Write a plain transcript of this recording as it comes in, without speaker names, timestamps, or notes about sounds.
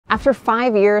After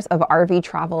 5 years of RV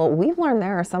travel, we've learned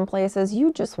there are some places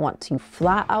you just want to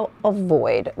flat out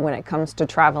avoid when it comes to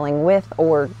traveling with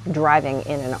or driving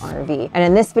in an RV. And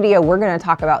in this video, we're going to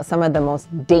talk about some of the most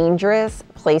dangerous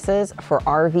places for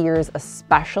RVers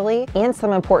especially, and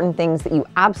some important things that you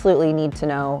absolutely need to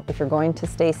know if you're going to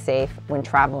stay safe when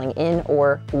traveling in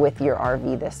or with your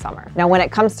RV this summer. Now, when it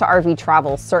comes to RV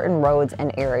travel, certain roads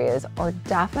and areas are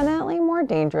definitely more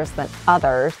dangerous than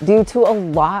others due to a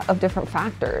lot of different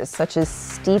factors, such as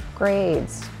steep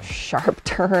grades, sharp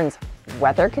turns,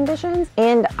 weather conditions,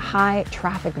 and high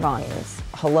traffic volumes.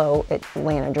 Hello,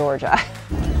 Atlanta, Georgia.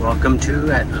 Welcome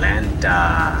to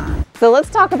Atlanta. So let's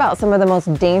talk about some of the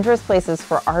most dangerous places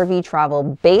for RV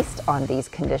travel based on these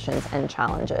conditions and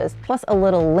challenges. Plus, a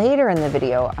little later in the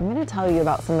video, I'm going to tell you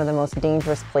about some of the most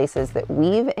dangerous places that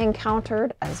we've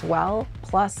encountered as well,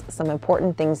 plus some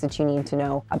important things that you need to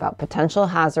know about potential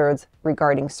hazards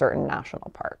regarding certain national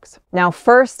parks. Now,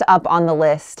 first up on the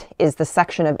list is the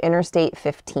section of Interstate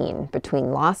 15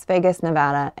 between Las Vegas,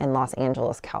 Nevada and Los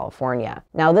Angeles, California.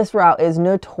 Now, this route is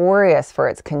notorious for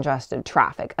its congested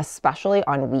traffic, especially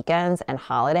on weekends and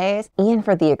holidays, and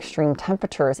for the extreme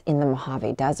temperatures in the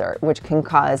Mojave Desert, which can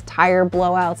cause tire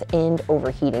blowouts and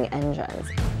overheating engines.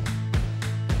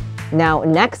 Now,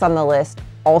 next on the list,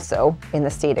 also in the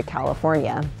state of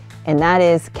California, and that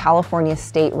is California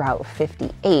State Route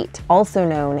 58, also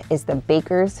known as the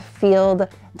Bakersfield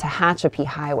Tehachapi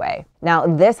Highway. Now,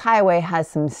 this highway has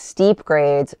some steep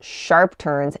grades, sharp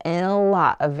turns, and a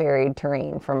lot of varied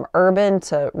terrain, from urban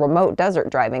to remote desert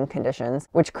driving conditions,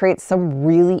 which creates some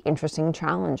really interesting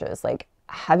challenges like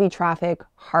heavy traffic,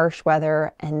 harsh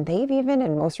weather, and they've even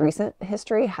in most recent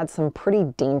history had some pretty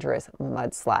dangerous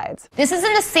mudslides. This is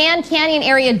in the Sand Canyon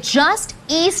area just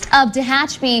east of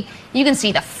Tehachapi. You can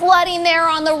see the flooding there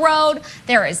on the road.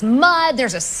 There is mud,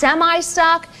 there's a semi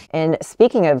stuck. And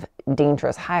speaking of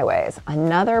dangerous highways,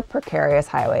 another precarious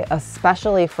highway,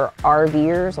 especially for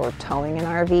RVers or towing an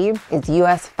RV, is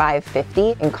US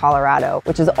 550 in Colorado,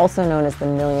 which is also known as the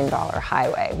 $1 Million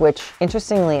Highway, which,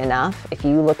 interestingly enough, if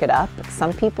you look it up,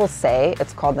 some people say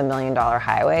it's called the $1 Million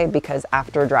Highway because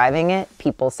after driving it,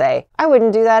 people say, I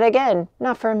wouldn't do that again,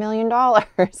 not for $1 million.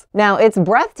 Now, it's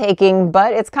breathtaking,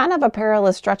 but it's kind of a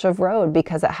perilous stretch of road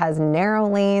because it has narrow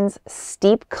lanes,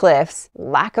 steep cliffs,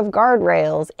 lack of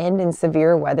guardrails, and in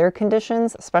severe weather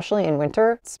conditions, especially in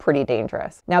winter, it's pretty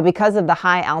dangerous. Now, because of the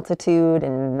high altitude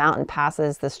and mountain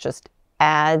passes, this just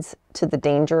adds to the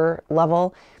danger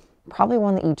level. Probably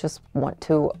one that you just want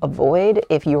to avoid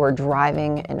if you are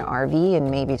driving an RV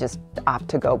and maybe just opt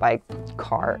to go by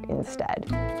car instead.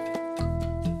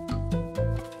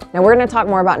 Now, we're going to talk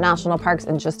more about national parks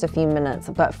in just a few minutes,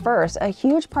 but first, a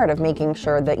huge part of making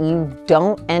sure that you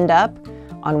don't end up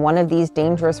on one of these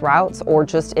dangerous routes or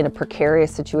just in a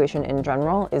precarious situation in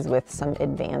general is with some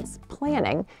advanced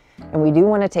planning. And we do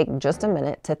want to take just a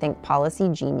minute to thank Policy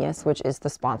Genius, which is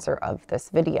the sponsor of this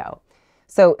video.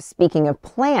 So speaking of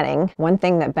planning, one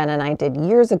thing that Ben and I did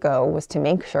years ago was to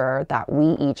make sure that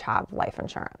we each have life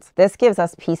insurance. This gives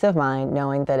us peace of mind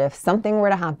knowing that if something were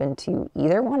to happen to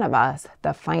either one of us,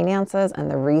 the finances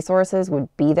and the resources would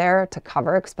be there to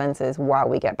cover expenses while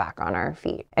we get back on our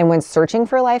feet. And when searching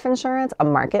for life insurance, a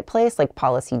marketplace like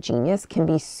Policy Genius can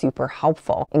be super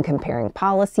helpful in comparing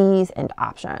policies and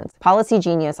options. Policy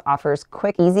Genius offers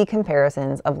quick, easy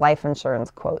comparisons of life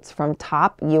insurance quotes from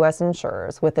top US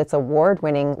insurers with its award-winning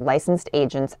licensed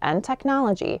agents and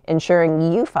technology,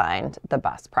 ensuring you find the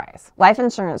best price. Life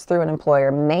insurance through an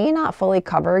employer may not fully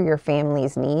cover your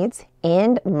family's needs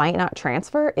and might not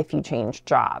transfer if you change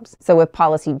jobs. So with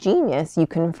Policy Genius, you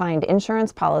can find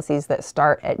insurance policies that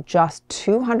start at just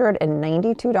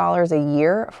 $292 a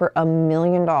year for $1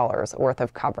 million worth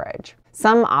of coverage.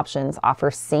 Some options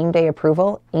offer same-day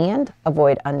approval and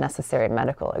avoid unnecessary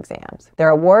medical exams. Their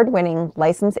award-winning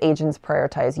licensed agents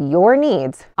prioritize your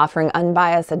needs, offering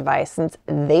unbiased advice since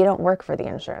they don't work for the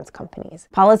insurance companies.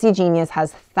 Policy Genius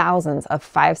has thousands of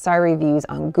 5-star reviews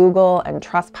on Google and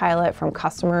Trustpilot from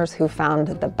customers who found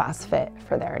the best fit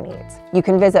for their needs. You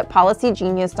can visit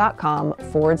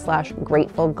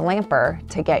policygenius.com/gratefulglamper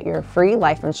to get your free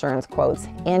life insurance quotes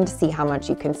and see how much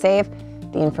you can save.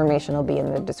 The information will be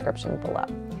in the description below.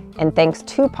 And thanks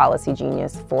to Policy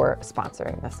Genius for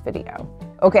sponsoring this video.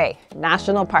 Okay,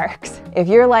 national parks. If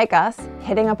you're like us,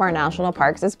 hitting up our national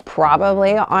parks is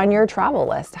probably on your travel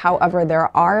list. However, there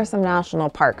are some national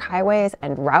park highways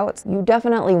and routes you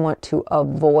definitely want to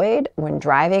avoid when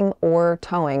driving or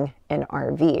towing an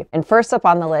RV. And first up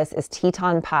on the list is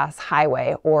Teton Pass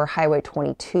Highway, or Highway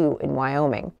 22 in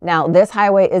Wyoming. Now, this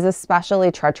highway is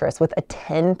especially treacherous with a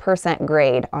 10%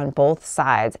 grade on both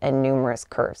sides and numerous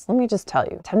curves. Let me just tell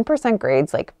you, 10%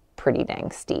 grade's like pretty dang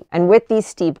steep. And with these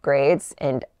steep grades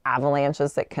and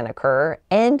avalanches that can occur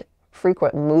and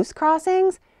frequent moose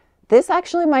crossings, this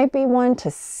actually might be one to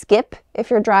skip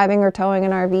if you're driving or towing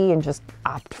an RV and just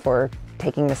opt for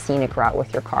taking the scenic route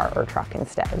with your car or truck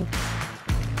instead.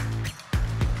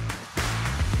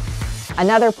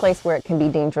 Another place where it can be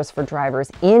dangerous for drivers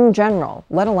in general,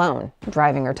 let alone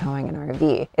driving or towing an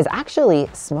RV, is actually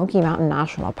Smoky Mountain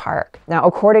National Park. Now,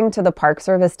 according to the Park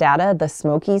Service data, the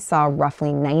Smokies saw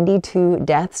roughly 92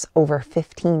 deaths over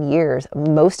 15 years,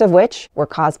 most of which were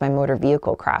caused by motor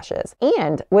vehicle crashes.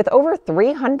 And with over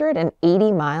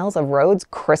 380 miles of roads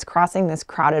crisscrossing this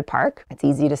crowded park, it's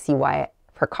easy to see why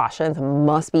precautions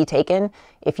must be taken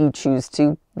if you choose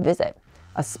to visit,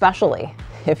 especially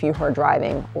if you are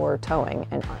driving or towing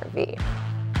an RV.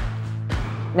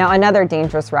 Now, another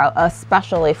dangerous route,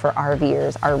 especially for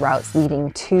RVers, are routes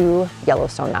leading to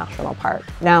Yellowstone National Park.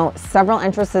 Now, several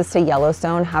entrances to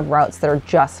Yellowstone have routes that are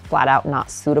just flat out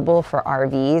not suitable for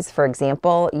RVs. For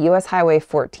example, US Highway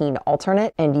 14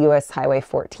 alternate and US Highway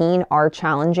 14 are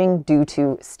challenging due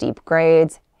to steep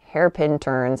grades, hairpin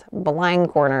turns, blind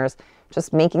corners,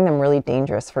 just making them really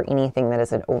dangerous for anything that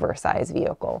is an oversized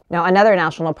vehicle. Now, another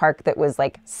national park that was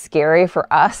like scary for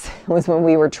us was when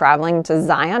we were traveling to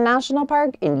Zion National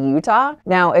Park in Utah.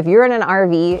 Now, if you're in an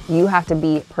RV, you have to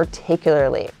be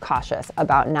particularly cautious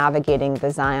about navigating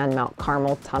the Zion Mount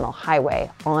Carmel Tunnel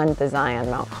Highway on the Zion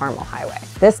Mount Carmel Highway.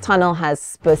 This tunnel has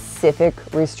specific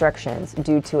restrictions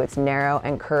due to its narrow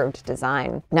and curved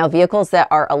design. Now, vehicles that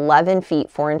are 11 feet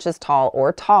 4 inches tall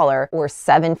or taller, or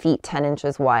 7 feet 10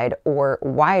 inches wide or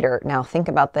wider. Now think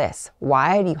about this.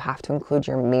 Wide, you have to include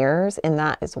your mirrors in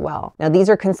that as well. Now these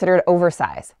are considered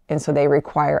oversized, and so they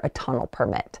require a tunnel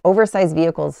permit. Oversized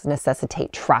vehicles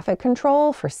necessitate traffic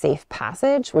control for safe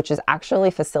passage, which is actually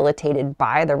facilitated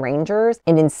by the rangers,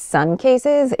 and in some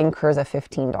cases incurs a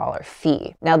 $15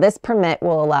 fee. Now this permit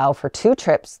will allow for 2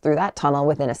 trips through that tunnel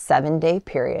within a 7-day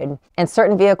period, and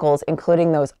certain vehicles,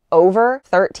 including those over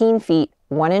 13 feet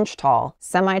 1 inch tall,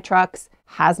 semi-trucks,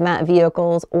 hazmat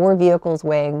vehicles, or vehicles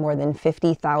weighing more than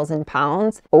 50,000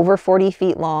 pounds, over 40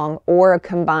 feet long, or a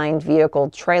combined vehicle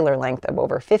trailer length of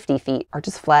over 50 feet are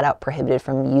just flat out prohibited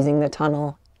from using the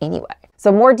tunnel anyway.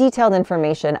 So more detailed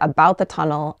information about the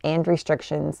tunnel and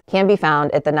restrictions can be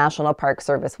found at the National Park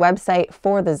Service website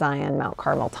for the Zion Mount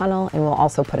Carmel Tunnel, and we'll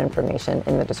also put information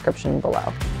in the description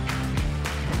below.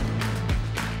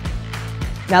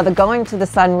 Now, the Going to the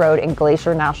Sun Road in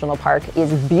Glacier National Park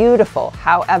is beautiful.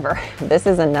 However, this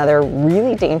is another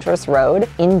really dangerous road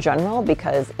in general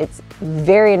because it's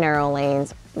very narrow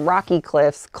lanes, rocky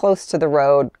cliffs, close to the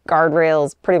road,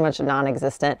 guardrails pretty much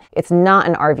non-existent. It's not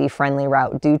an RV-friendly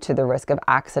route due to the risk of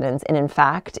accidents. And in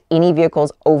fact, any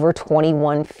vehicles over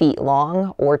 21 feet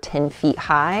long or 10 feet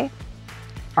high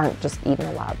aren't just even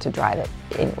allowed to drive it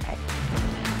anyway.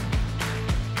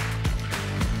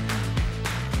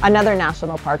 Another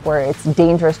national park where it's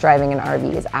dangerous driving an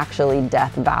RV is actually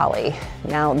Death Valley.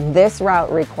 Now, this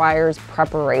route requires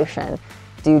preparation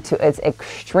due to its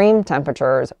extreme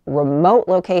temperatures, remote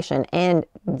location, and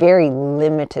very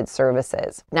limited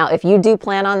services. Now, if you do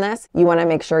plan on this, you want to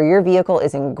make sure your vehicle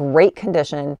is in great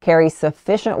condition, carries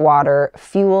sufficient water,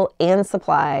 fuel, and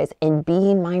supplies, and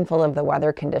be mindful of the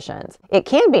weather conditions. It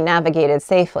can be navigated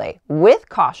safely with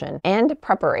caution and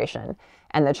preparation.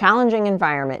 And the challenging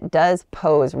environment does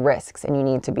pose risks, and you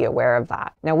need to be aware of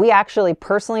that. Now, we actually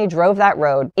personally drove that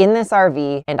road in this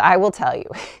RV, and I will tell you,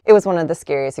 it was one of the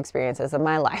scariest experiences of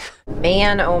my life.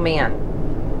 Man, oh man,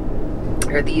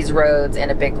 are these roads in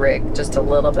a big rig just a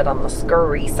little bit on the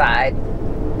scurry side.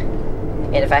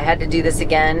 And if I had to do this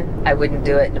again, I wouldn't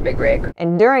do it in a big rig.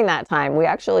 And during that time, we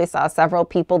actually saw several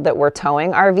people that were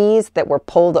towing RVs that were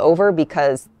pulled over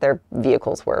because their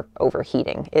vehicles were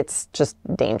overheating. It's just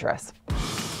dangerous.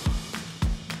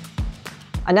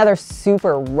 Another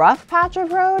super rough patch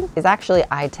of road is actually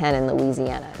I-10 in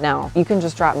Louisiana. Now, you can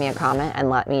just drop me a comment and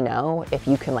let me know if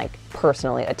you can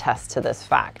personally attest to this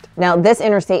fact. Now, this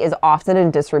interstate is often in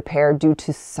disrepair due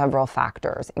to several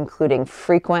factors, including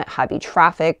frequent heavy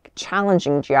traffic,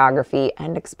 challenging geography,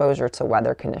 and exposure to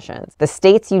weather conditions. The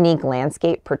state's unique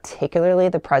landscape, particularly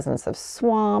the presence of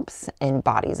swamps and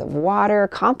bodies of water,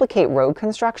 complicate road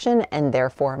construction and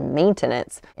therefore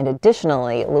maintenance. And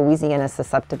additionally, Louisiana's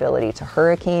susceptibility to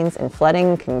hurricanes hurricanes and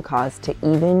flooding can cause to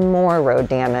even more road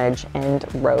damage and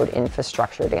road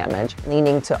infrastructure damage,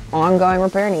 leading to ongoing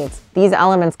repair needs. These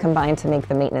elements combine to make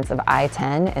the maintenance of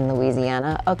I-10 in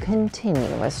Louisiana a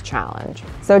continuous challenge.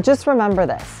 So just remember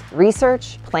this: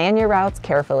 research, plan your routes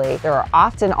carefully. There are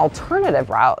often alternative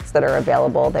routes that are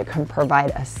available that can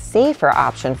provide a safer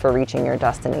option for reaching your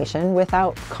destination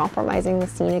without compromising the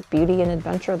scenic beauty and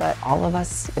adventure that all of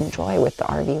us enjoy with the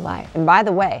RV life. And by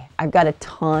the way, I've got a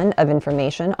ton of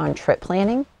information on trip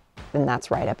planning, and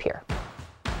that's right up here.